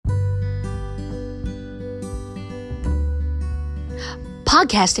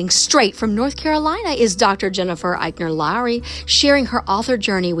Podcasting straight from North Carolina is Dr. Jennifer Eichner Lowry, sharing her author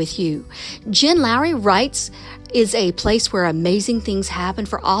journey with you. Jen Lowry Writes is a place where amazing things happen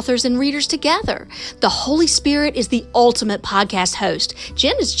for authors and readers together. The Holy Spirit is the ultimate podcast host.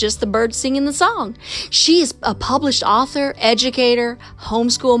 Jen is just the bird singing the song. She is a published author, educator,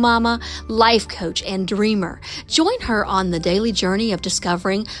 homeschool mama, life coach, and dreamer. Join her on the daily journey of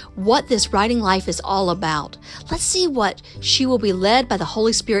discovering what this writing life is all about. Let's see what she will be led by the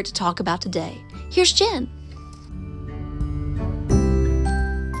Holy Spirit to talk about today. Here's Jen.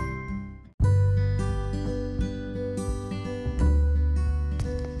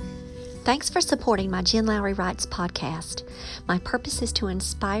 Thanks for supporting my Jen Lowry Writes podcast. My purpose is to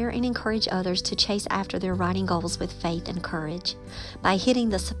inspire and encourage others to chase after their writing goals with faith and courage. By hitting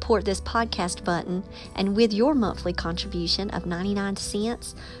the support this podcast button and with your monthly contribution of 99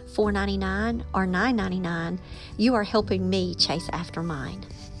 cents, $4.99, or $9.99, you are helping me chase after mine.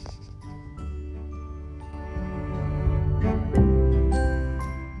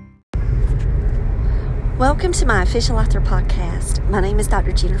 Welcome to my Official Author Podcast. My name is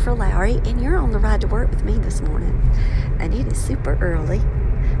Dr. Jennifer Lowry, and you're on the ride to work with me this morning. And it is super early,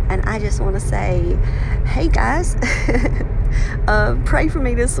 and I just want to say, hey guys, pray for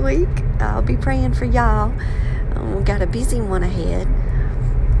me this week. I'll be praying for y'all. We've got a busy one ahead.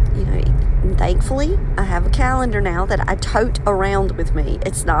 You know, thankfully, I have a calendar now that I tote around with me.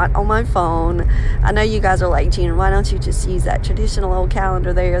 It's not on my phone. I know you guys are like, Gina, why don't you just use that traditional old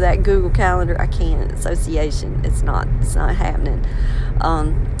calendar there, that Google Calendar? I can't. Association. It's not happening.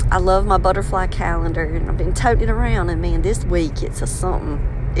 I love my butterfly calendar, and I've been toting it around, and man, this week it's a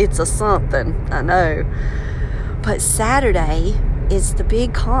something. It's a something. I know. But Saturday is the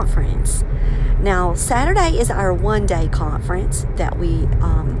big conference. Now, Saturday is our one-day conference that we,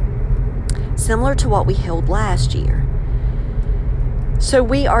 similar to what we held last year. So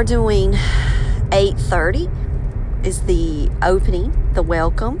we are doing 8:30 is the opening, the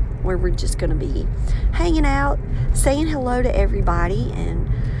welcome, where we're just going to be hanging out, saying hello to everybody, and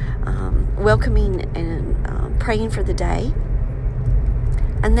welcoming and praying for the day.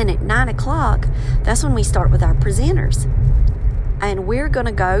 And then at 9 o'clock, that's when we start with our presenters. And we're going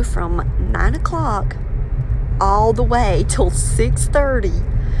to go from 9 o'clock all the way till 6:30.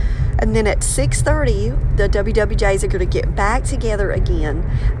 And then at 6:30, the WWJs are going to get back together again.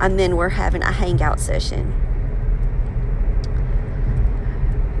 And then we're having a hangout session.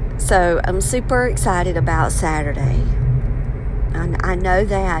 So I'm super excited about Saturday. And I know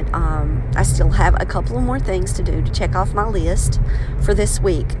that I still have a couple of more things to do to check off my list for this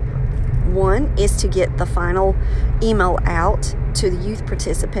week. One is to get the final email out to the youth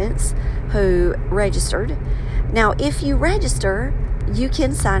participants who registered. Now, if you register, you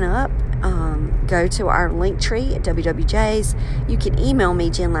can sign up. Go to our link tree at WWJs. You can email me,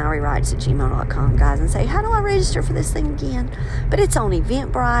 jenlowrywrites@gmail.com, guys, and say, how do I register for this thing again? But it's on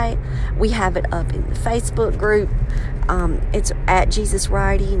Eventbrite. We have it up in the Facebook group. It's at Jesus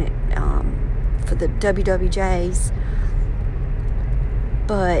Writing for the WWJs.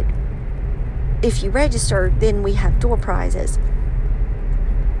 But if you register, then we have door prizes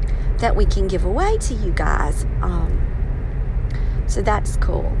that we can give away to you guys. So that's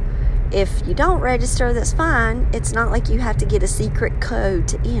cool. If you don't register, that's fine. It's not like you have to get a secret code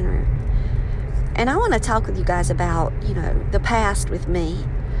to enter. And I want to talk with you guys about, the past with me.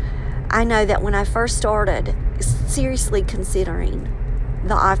 I know that when I first started seriously considering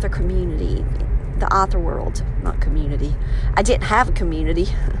the author community, the author world, not community. I didn't have a community.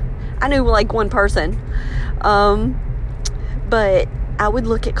 I knew like one person. But I would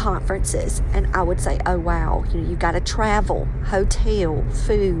look at conferences and I would say, oh, wow, you got to travel, hotel,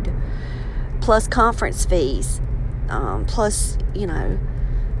 food, plus conference fees, plus,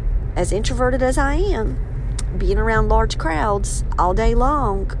 as introverted as I am, being around large crowds all day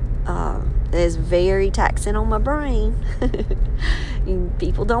long is very taxing on my brain.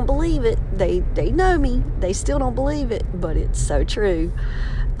 People don't believe it. They know me. They still don't believe it, but it's so true.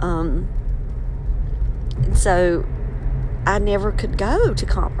 And so I never could go to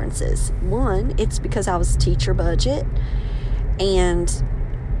conferences. One, it's because I was teacher budget. And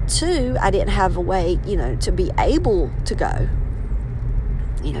two, I didn't have a way, to be able to go.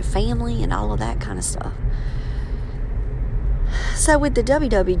 Family and all of that kind of stuff. So with the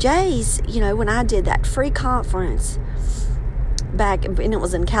WWJs, when I did that free conference back, and it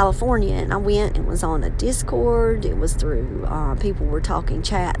was in California, and I went, it was on a Discord, it was through, people were talking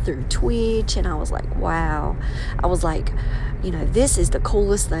chat through Twitch, and I was like, wow. I was like, this is the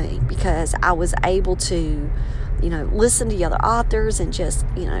coolest thing, because I was able to, listen to the other authors and just,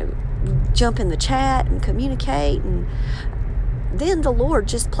 jump in the chat and communicate, and then the Lord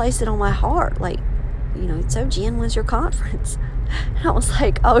just placed it on my heart, like, so Jen, when's your conference? And I was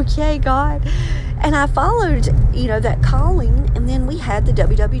like, okay, God. And I followed, that calling, and then we had the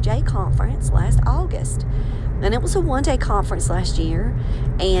WWJ conference last August. And it was a one-day conference last year,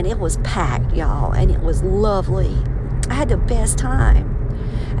 and it was packed, y'all, and it was lovely. I had the best time.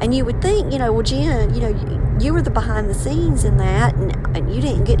 And you would think, well, Jen, you were the behind the scenes in that, and you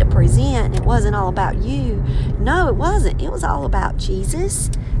didn't get to present, and it wasn't all about you. No, it wasn't. It was all about Jesus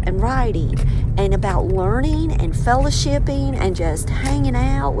and writing, and about learning and fellowshipping and just hanging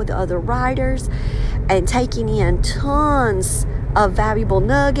out with other writers and taking in tons of valuable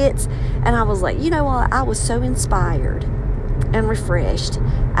nuggets. And I was like, what? I was so inspired and refreshed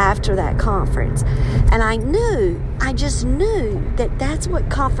after that conference. And I just knew that that's what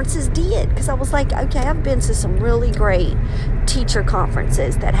conferences did, because I was like, okay, I've been to some really great teacher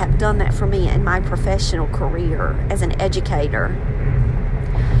conferences that have done that for me in my professional career as an educator.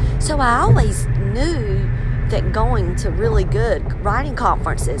 So I always knew that going to really good writing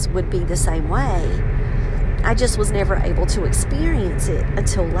conferences would be the same way. I just was never able to experience it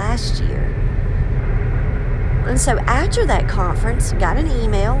until last year. And so after that conference, got an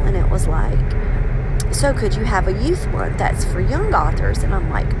email, and it was like, so could you have a youth one that's for young authors? And I'm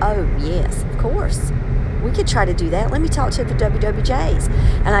like, oh, yes, of course. We could try to do that. Let me talk to the WWJs.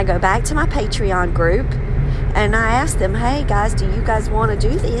 And I go back to my Patreon group, and I asked them, hey, guys, do you guys want to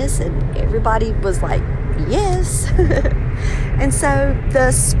do this? And everybody was like, yes. And so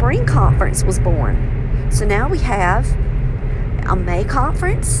the spring conference was born. So now we have a May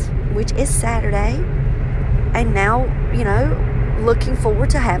conference, which is Saturday. And now, looking forward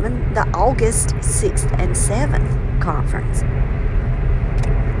to having the August 6th and 7th conference.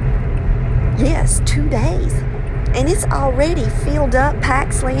 Yes, 2 days. And it's already filled up,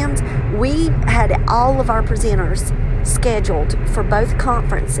 packed, slammed. We had all of our presenters scheduled for both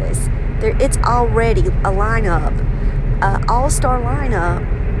conferences. It's already a lineup, all-star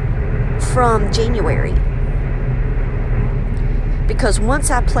lineup from January. Because once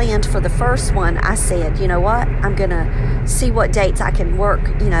I planned for the first one, I said, you know what? I'm going to see what dates I can work,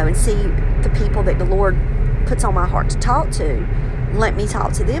 and see the people that the Lord puts on my heart to talk to. Let me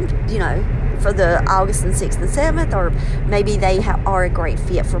talk to them, for the August and 6th and 7th, or maybe they are a great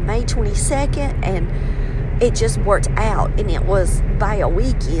fit for May 22nd. And it just worked out, and it was by a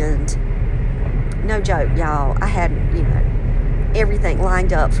weekend. No joke, y'all. I had, everything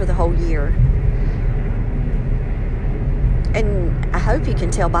lined up for the whole year. And I hope you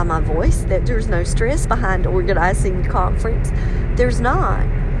can tell by my voice that there's no stress behind organizing the conference. There's not.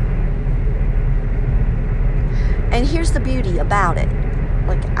 And here's the beauty about it.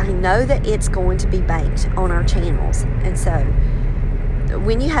 Like, I know that it's going to be banked on our channels. And so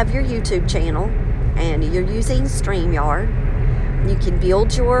when you have your YouTube channel and you're using StreamYard, you can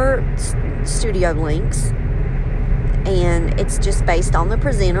build your studio links, and it's just based on the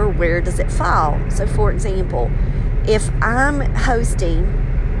presenter. Where does it fall? So, for example, if I'm hosting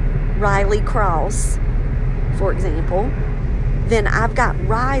Riley Cross, for example, then I've got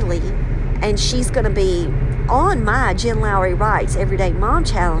Riley, and she's going to be on my Jen Lowry Writes Everyday Mom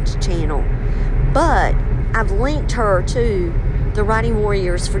Challenge channel. But I've linked her to the Writing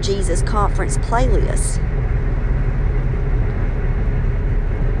Warriors for Jesus conference playlist.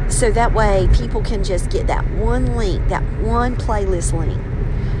 So that way people can just get that one link, that one playlist link,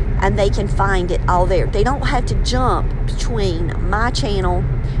 and they can find it all there. They don't have to jump between my channel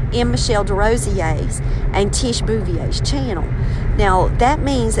and Michelle DeRosier's and Tish Bouvier's channel. Now, that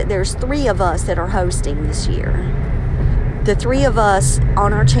means that there's 3 of us that are hosting this year. The 3 of us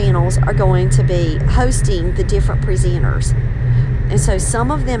on our channels are going to be hosting the different presenters. And so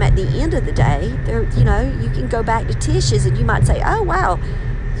some of them at the end of the day, they're, you can go back to Tish's and you might say, oh, wow,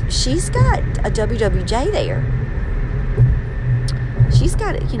 she's got a WWJ there. She's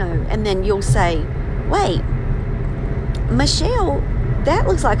got it, and then you'll say, wait, Michelle, that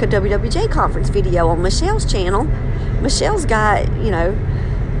looks like a WWJ conference video on Michelle's channel. Michelle's got,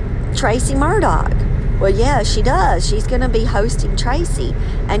 Tracy Murdoch. Well, yeah, she does. She's going to be hosting Tracy,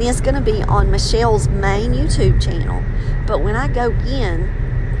 and it's going to be on Michelle's main YouTube channel. But when I go in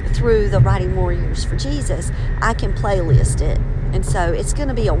through the Writing Warriors for Jesus, I can playlist it. And so it's going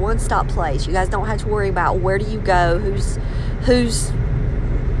to be a one-stop place. You guys don't have to worry about where do you go, who's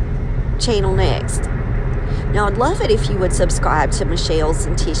channel next. Now, I'd love it if you would subscribe to Michelle's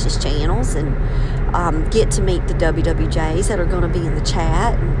and Tish's channels and get to meet the WWJs that are going to be in the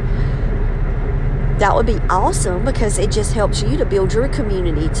chat. And that would be awesome, because it just helps you to build your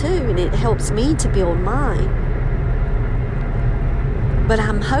community too, and it helps me to build mine. But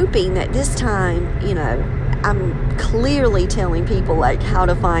I'm hoping that this time, I'm clearly telling people like how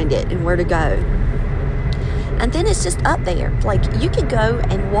to find it and where to go. And then it's just up there. Like, you can go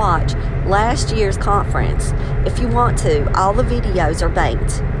and watch last year's conference if you want to. All the videos are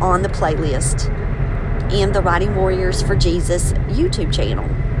banked on the playlist in the Writing Warriors for Jesus YouTube channel.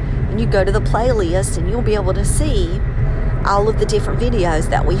 And you go to the playlist and you'll be able to see all of the different videos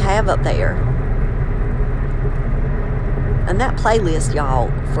that we have up there. And that playlist,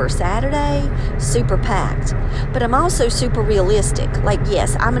 y'all, for Saturday, super packed. But I'm also super realistic. Like,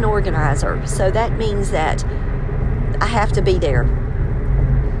 yes, I'm an organizer, so that means that I have to be there.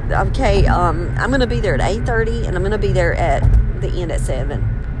 Okay, I'm going to be there at 8:30, and I'm going to be there at the end at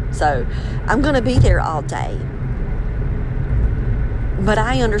 7. So I'm going to be there all day. But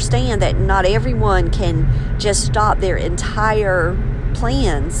I understand that not everyone can just stop their entire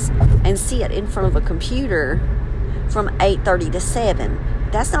plans and sit in front of a computer from 8:30 to 7.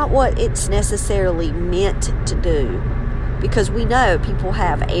 That's not what it's necessarily meant to do. Because we know people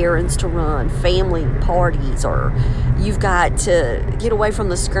have errands to run, family parties, or you've got to get away from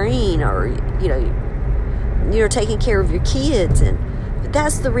the screen, or, you're taking care of your kids. And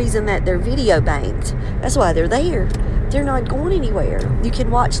that's the reason that they're video banked. That's why they're there. They're not going anywhere. You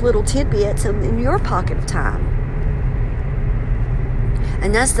can watch little tidbits in your pocket of time.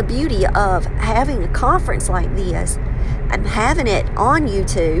 And that's the beauty of having a conference like this and having it on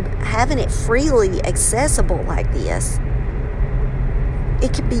YouTube, having it freely accessible like this.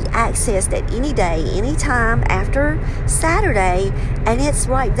 It can be accessed at any day, any time after Saturday, and it's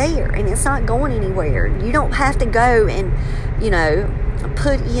right there, and it's not going anywhere. You don't have to go and,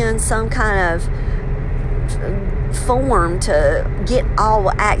 put in some kind of form to get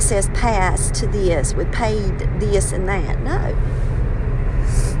all access pass to this with paid this and that. No.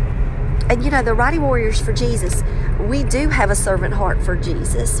 And, the Writing Warriors for Jesus, we do have a servant heart for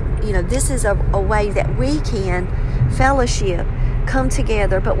Jesus. This is a way that we can fellowship, come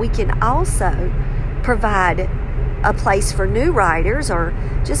together, but we can also provide a place for new writers or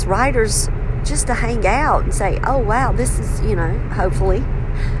just writers just to hang out and say, oh, wow, this is, hopefully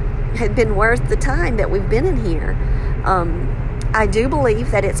had been worth the time that we've been in here. I do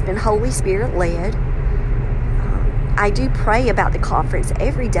believe that it's been Holy Spirit led. I do pray about the conference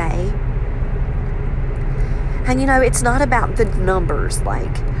every day. And, it's not about the numbers,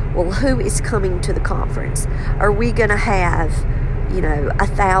 like, well, who is coming to the conference? Are we going to have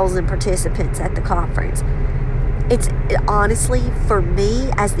 1,000 participants at the conference? It's honestly, for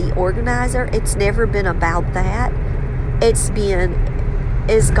me as the organizer, it's never been about that. It's been,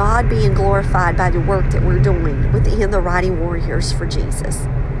 is God being glorified by the work that we're doing within the Writing Warriors for Jesus?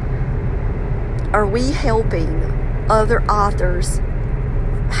 Are we helping other authors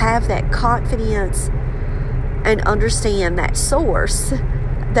have that confidence and understand that source,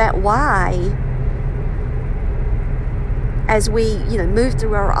 that why, as we, move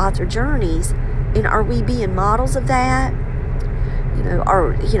through our author journeys, and are we being models of that?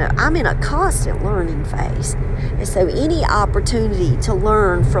 I'm in a constant learning phase. And so any opportunity to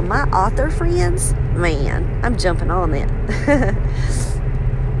learn from my author friends, man, I'm jumping on it.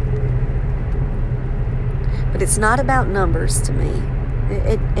 But it's not about numbers to me.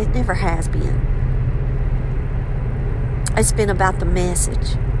 It never has been. It's been about the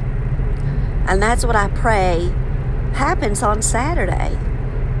message. And that's what I pray happens on Saturday.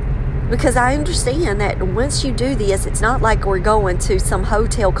 Because I understand that once you do this, it's not like we're going to some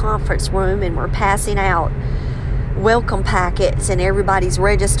hotel conference room and we're passing out welcome packets and everybody's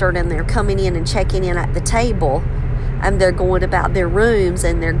registered and they're coming in and checking in at the table and they're going about their rooms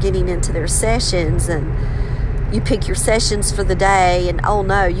and they're getting into their sessions, and you pick your sessions for the day, and oh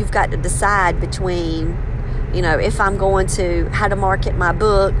no, you've got to decide between, if I'm going to how to market my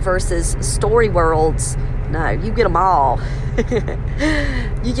book versus Story Worlds. No, you get them all.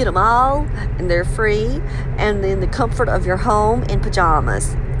 You get them all, and they're free, and in the comfort of your home in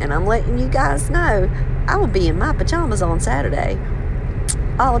pajamas. And I'm letting you guys know, I will be in my pajamas on Saturday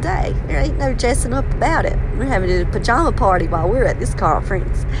all day. There ain't no dressing up about it. We're having a pajama party while we're at this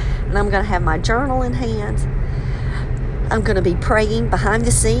conference, and I'm going to have my journal in hand. I'm going to be praying behind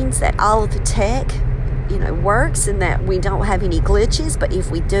the scenes that all of the tech works and that we don't have any glitches, but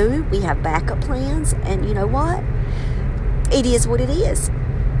if we do, we have backup plans. And you know what? It is what it is.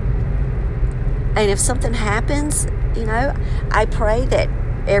 And if something happens, I pray that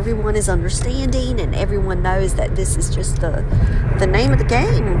everyone is understanding and everyone knows that this is just the name of the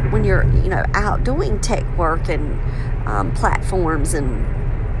game when you're, out doing tech work and platforms and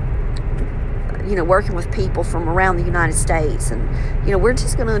working with people from around the United States. And, we're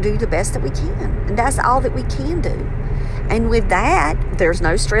just going to do the best that we can. And that's all that we can do. And with that, there's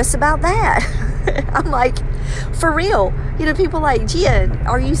no stress about that. I'm like, for real. People like, Jen,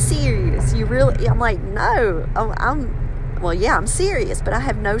 are you serious? You really? I'm like, no. I'm serious, but I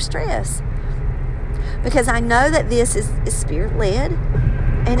have no stress. Because I know that this is Spirit-led,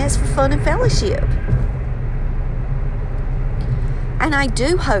 and it's for fun and fellowship. And I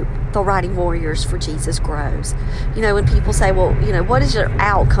do hope the Writing Warriors for Jesus grows. When people say, well, what is your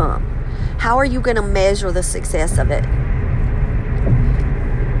outcome? How are you going to measure the success of it?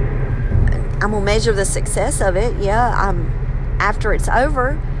 I'm going to measure the success of it. After it's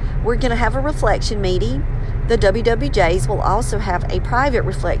over, we're going to have a reflection meeting. The WWJs will also have a private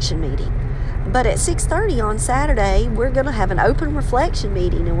reflection meeting. But at 6:30 on Saturday, we're going to have an open reflection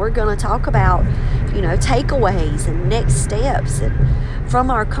meeting, and we're going to talk about, takeaways and next steps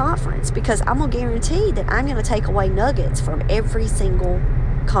from our conference, because I'm going to guarantee that I'm going to take away nuggets from every single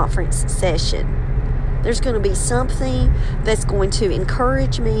conference session. There's going to be something that's going to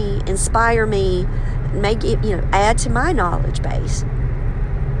encourage me, inspire me, make it, add to my knowledge base.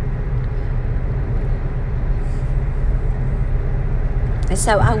 And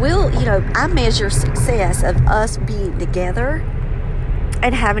so I measure success of us being together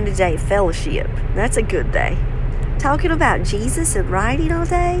and having a day of fellowship. That's a good day. Talking about Jesus and writing all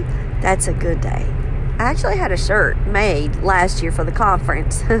day, that's a good day. I actually had a shirt made last year for the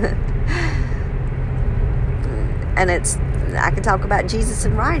conference. And I can talk about Jesus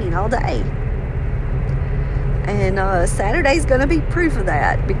and writing all day. And Saturday's going to be proof of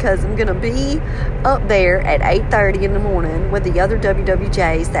that, because I'm going to be up there at 8:30 in the morning with the other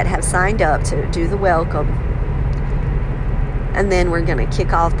WWJs that have signed up to do the welcome. And then we're going to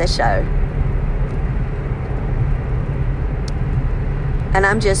kick off the show. And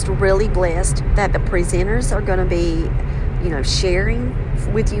I'm just really blessed that the presenters are going to be, sharing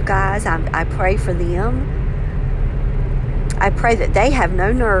with you guys. I pray for them. I pray that they have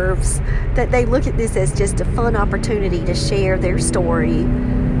no nerves, that they look at this as just a fun opportunity to share their story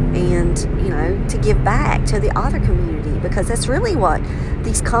and, to give back to the author community, because that's really what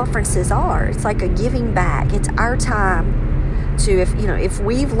these conferences are. It's like a giving back. It's our time to, if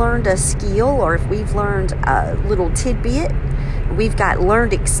we've learned a skill, or if we've learned a little tidbit, we've got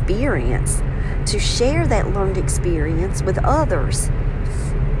learned experience, to share that learned experience with others,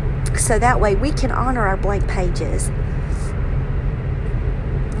 so that way we can honor our blank pages.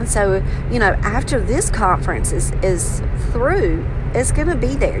 And so, after this conference is through, it's going to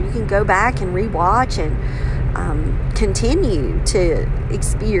be there. You can go back and rewatch and continue to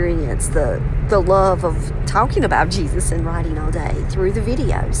experience the love of talking about Jesus and writing all day through the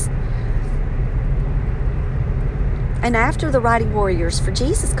videos. And after the Writing Warriors for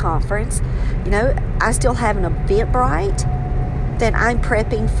Jesus conference, I still have an Eventbrite that I'm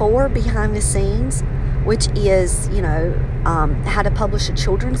prepping for behind the scenes, which is, how to publish a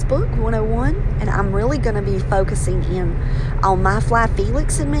children's book 101. And I'm really going to be focusing in on My Fly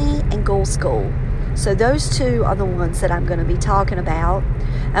Felix and Me and Goal School. So those two are the ones that I'm going to be talking about.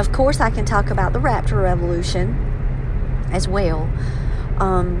 Of course, I can talk about the Raptor Revolution as well.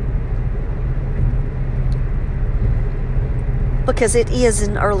 Because it is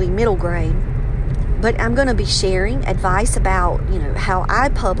in early middle grade. But I'm going to be sharing advice about, how I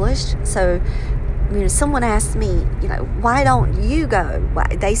published. So, someone asked me, why don't you go?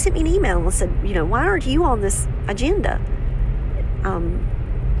 They sent me an email and said, why aren't you on this agenda?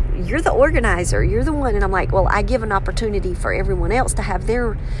 You're the organizer. You're the one. And I'm like, well, I give an opportunity for everyone else to have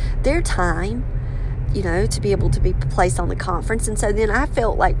their time, to be able to be placed on the conference. And so then I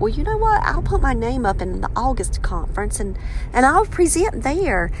felt like, well, you know what? I'll put my name up in the August conference and I'll present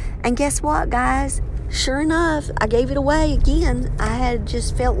there. And guess what, guys? Sure enough, I gave it away again. I had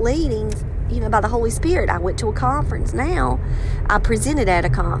just felt leading, by the Holy Spirit. I went to a conference now. I presented at a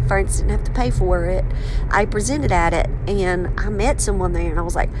conference, didn't have to pay for it. I presented at it, and I met someone there, and I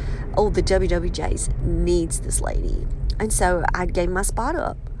was like, oh, the WWJs needs this lady. And so I gave my spot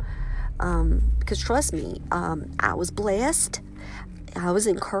up. Because trust me, I was blessed, I was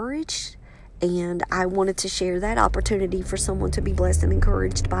encouraged, and I wanted to share that opportunity for someone to be blessed and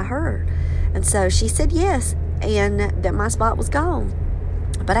encouraged by her. And so she said yes, and that my spot was gone.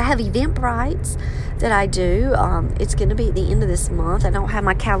 But I have Eventbrites that I do. It's going to be at the end of this month. I don't have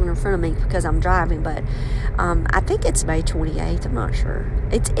my calendar in front of me because I'm driving, but I think it's May 28th. I'm not sure.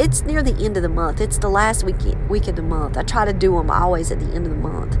 It's near the end of the month. It's the last week of the month. I try to do them always at the end of the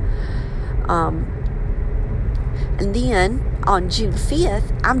month. And then on June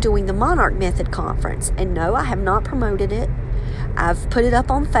 5th, I'm doing the Monarch Method Conference. And no, I have not promoted it. I've put it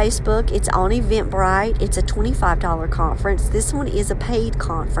up on Facebook. It's on Eventbrite. It's a $25 conference. This one is a paid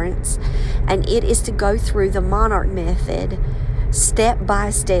conference, and it is to go through the Monarch Method step by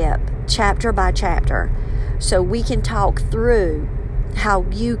step, chapter by chapter, so we can talk through how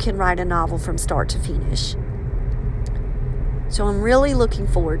you can write a novel from start to finish. So I'm really looking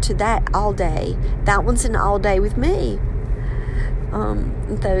forward to that all day. That one's an all day with me.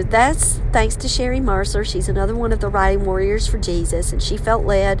 So that's thanks to Sherry Mercer. She's another one of the Writing Warriors for Jesus, and she felt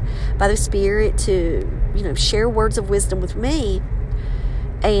led by the Spirit to, share words of wisdom with me.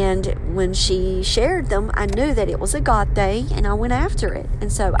 And when she shared them, I knew that it was a God thing, and I went after it.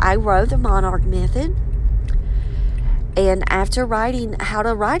 And so I wrote the Monarch Method. And after writing how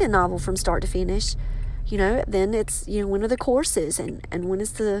to write a novel from start to finish, then it's, when are the courses and when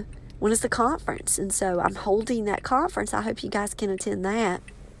is the conference? And so I'm holding that conference. I hope you guys can attend that.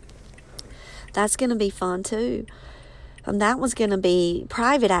 That's going to be fun too. That one's going to be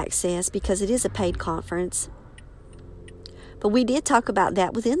private access because it is a paid conference. But we did talk about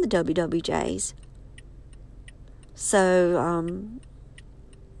that within the WWJs. So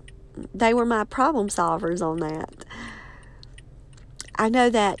they were my problem solvers on that. I know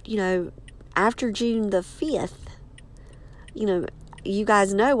that, after June the 5th, you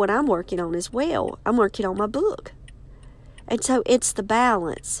guys know what I'm working on as well. I'm working on my book. And so it's the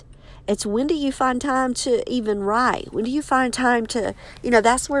balance. It's when do you find time to even write? When do you find time to,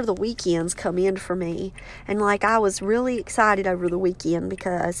 that's where the weekends come in for me. And I was really excited over the weekend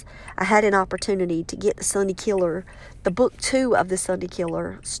because I had an opportunity to get the Sunday Killer, the book 2 of the Sunday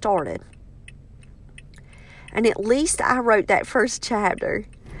Killer started. And at least I wrote that first chapter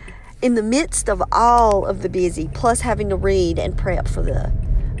in the midst of all of the busy, plus having to read and prep for the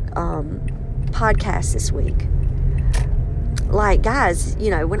podcast this week. Guys,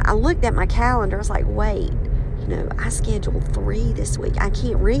 when I looked at my calendar, I was like, wait, I scheduled 3 this week. I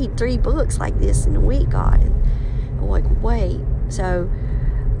can't read 3 books like this in a week, God. And I'm like, wait. So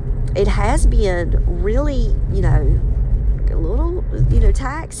it has been really, a little,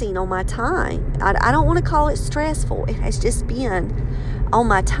 taxing on my time. I don't want to call it stressful. It has just been on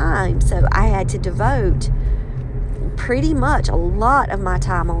my time. So I had to devote pretty much a lot of my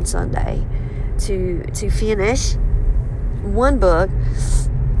time on Sunday to finish one book.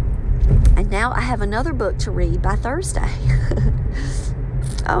 And now I have another book to read by Thursday.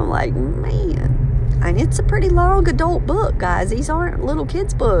 I'm like, man. And it's a pretty long adult book, guys. These aren't little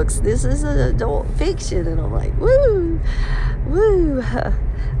kids' books. This is an adult fiction. And I'm like, woo.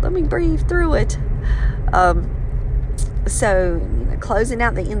 Let me breathe through it. So, closing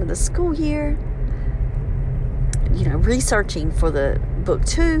out the end of the school year, researching for the book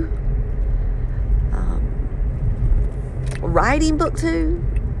 2, writing book 2,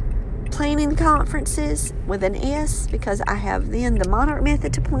 planning conferences with an S because I have then the Monarch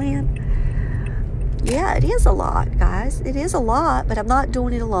Method to plan. Yeah, it is a lot, guys. It is a lot, but I'm not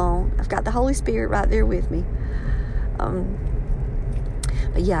doing it alone. I've got the Holy Spirit right there with me.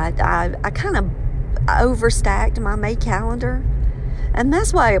 But yeah, I kind of overstacked my May calendar. And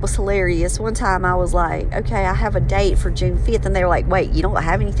that's why it was hilarious. One time I was like, okay, I have a date for June 5th. And they were like, wait, you don't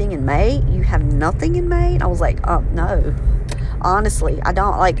have anything in May? You have nothing in May? And I was like, no. Honestly, I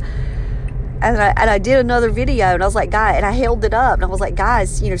don't. And I did another video, and I was like, guys, and I held it up, and I was like,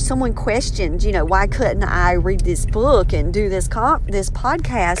 guys, someone questioned, why couldn't I read this book and do this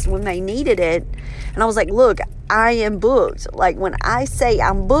podcast when they needed it? And I was like, look, I am booked. When I say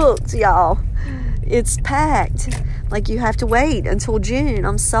I'm booked, y'all, it's packed. You have to wait until June.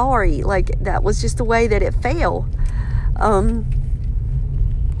 I'm sorry. That was just the way that it fell. And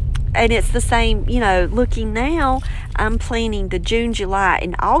it's the same, looking now, I'm planning the June, July,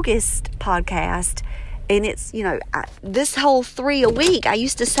 and August podcast. And it's, this whole 3 a week, I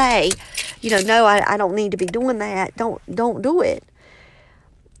used to say, no, I don't need to be doing that. Don't do it.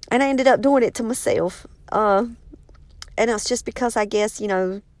 And I ended up doing it to myself. And it's just because I guess,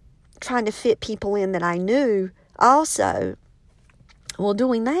 trying to fit people in that I knew also. Well,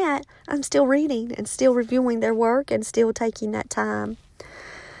 doing that, I'm still reading and still reviewing their work and still taking that time.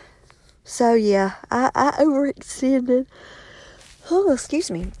 So, yeah, I overextended. Oh,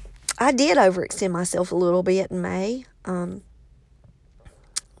 excuse me. I did overextend myself a little bit in May. But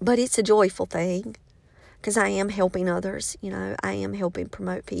it's a joyful thing because I am helping others. I am helping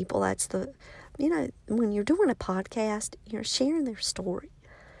promote people. That's when you're doing a podcast, you're sharing their story.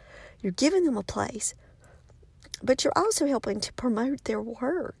 You're giving them a place. But you're also helping to promote their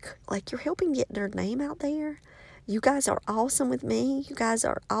work. You're helping get their name out there. You guys are awesome with me. You guys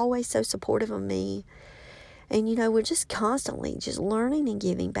are always so supportive of me. And, we're just constantly just learning and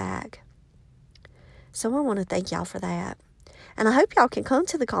giving back. So I want to thank y'all for that. And I hope y'all can come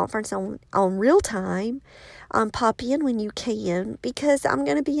to the conference on real time. Pop in when you can, because I'm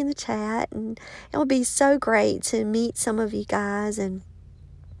going to be in the chat, and it'll be so great to meet some of you guys. And,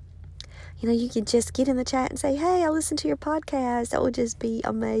 you can just get in the chat and say, hey, I listened to your podcast. That would just be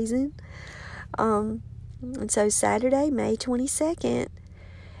amazing. And so Saturday, May 22nd,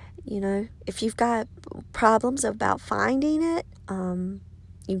 if you've got problems about finding it,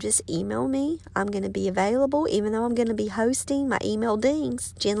 you just email me. I'm going to be available, even though I'm going to be hosting. My email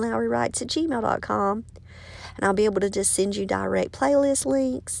dings, jenlowrywrites@gmail.com. And I'll be able to just send you direct playlist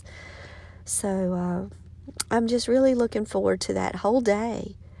links. So I'm just really looking forward to that whole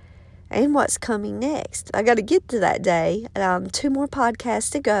day and what's coming next. I got to get to that day. 2 more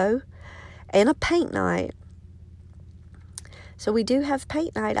podcasts to go and a paint night. So we do have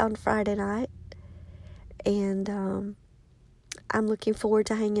paint night on Friday night. And I'm looking forward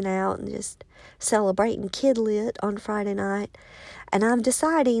to hanging out and just celebrating Kid Lit on Friday night. And I'm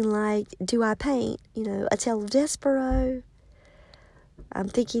deciding, do I paint, A Tale of Despero? I'm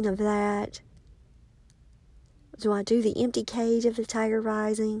thinking of that. Do I do the empty cage of the Tiger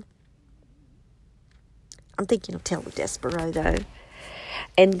Rising? I'm thinking of Tale of Despero, though.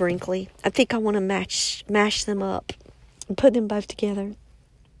 And Brinkley. I think I want to mash them up and put them both together.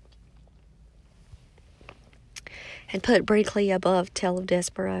 And put Brinkley above Tale of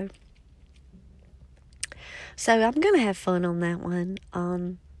Despero. So I'm going to have fun on that one.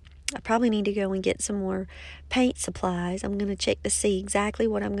 I probably need to go and get some more paint supplies. I'm going to check to see exactly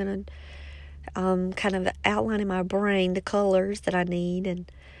what I'm going to kind of outline in my brain, the colors that I need.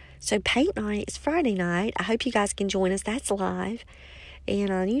 And so paint night is Friday night. I hope you guys can join us. That's live.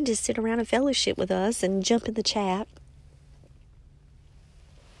 And you can just sit around and fellowship with us and jump in the chat.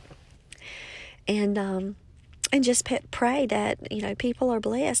 And just pray that, people are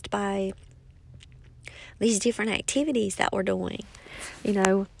blessed by these different activities that we're doing.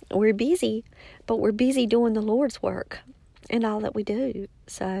 We're busy, but we're busy doing the Lord's work and all that we do.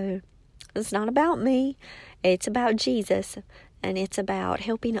 So it's not about me. It's about Jesus. And it's about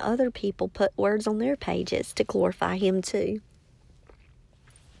helping other people put words on their pages to glorify Him too.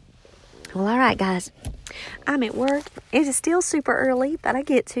 Well, all right, guys. I'm at work. It is still super early, but I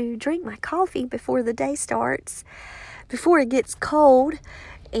get to drink my coffee before the day starts, before it gets cold.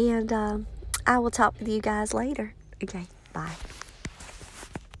 And I will talk with you guys later. Okay, bye.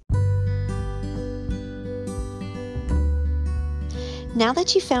 Now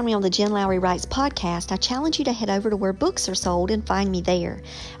that you found me on the Jen Lowry Writes podcast, I challenge you to head over to where books are sold and find me there.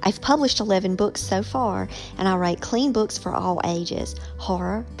 I've published 11 books so far, and I write clean books for all ages.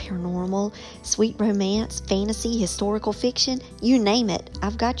 Horror, paranormal, sweet romance, fantasy, historical fiction, you name it.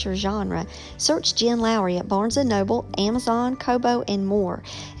 I've got your genre. Search Jen Lowry at Barnes & Noble, Amazon, Kobo, and more.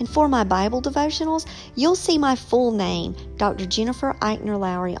 And for my Bible devotionals, you'll see my full name, Dr. Jennifer Eichner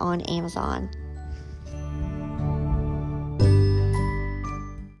Lowry, on Amazon.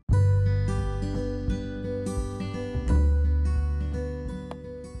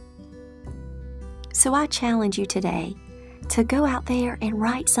 So I challenge you today to go out there and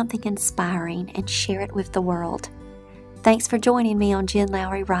write something inspiring and share it with the world. Thanks for joining me on Jen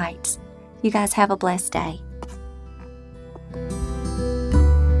Lowry Writes. You guys have a blessed day.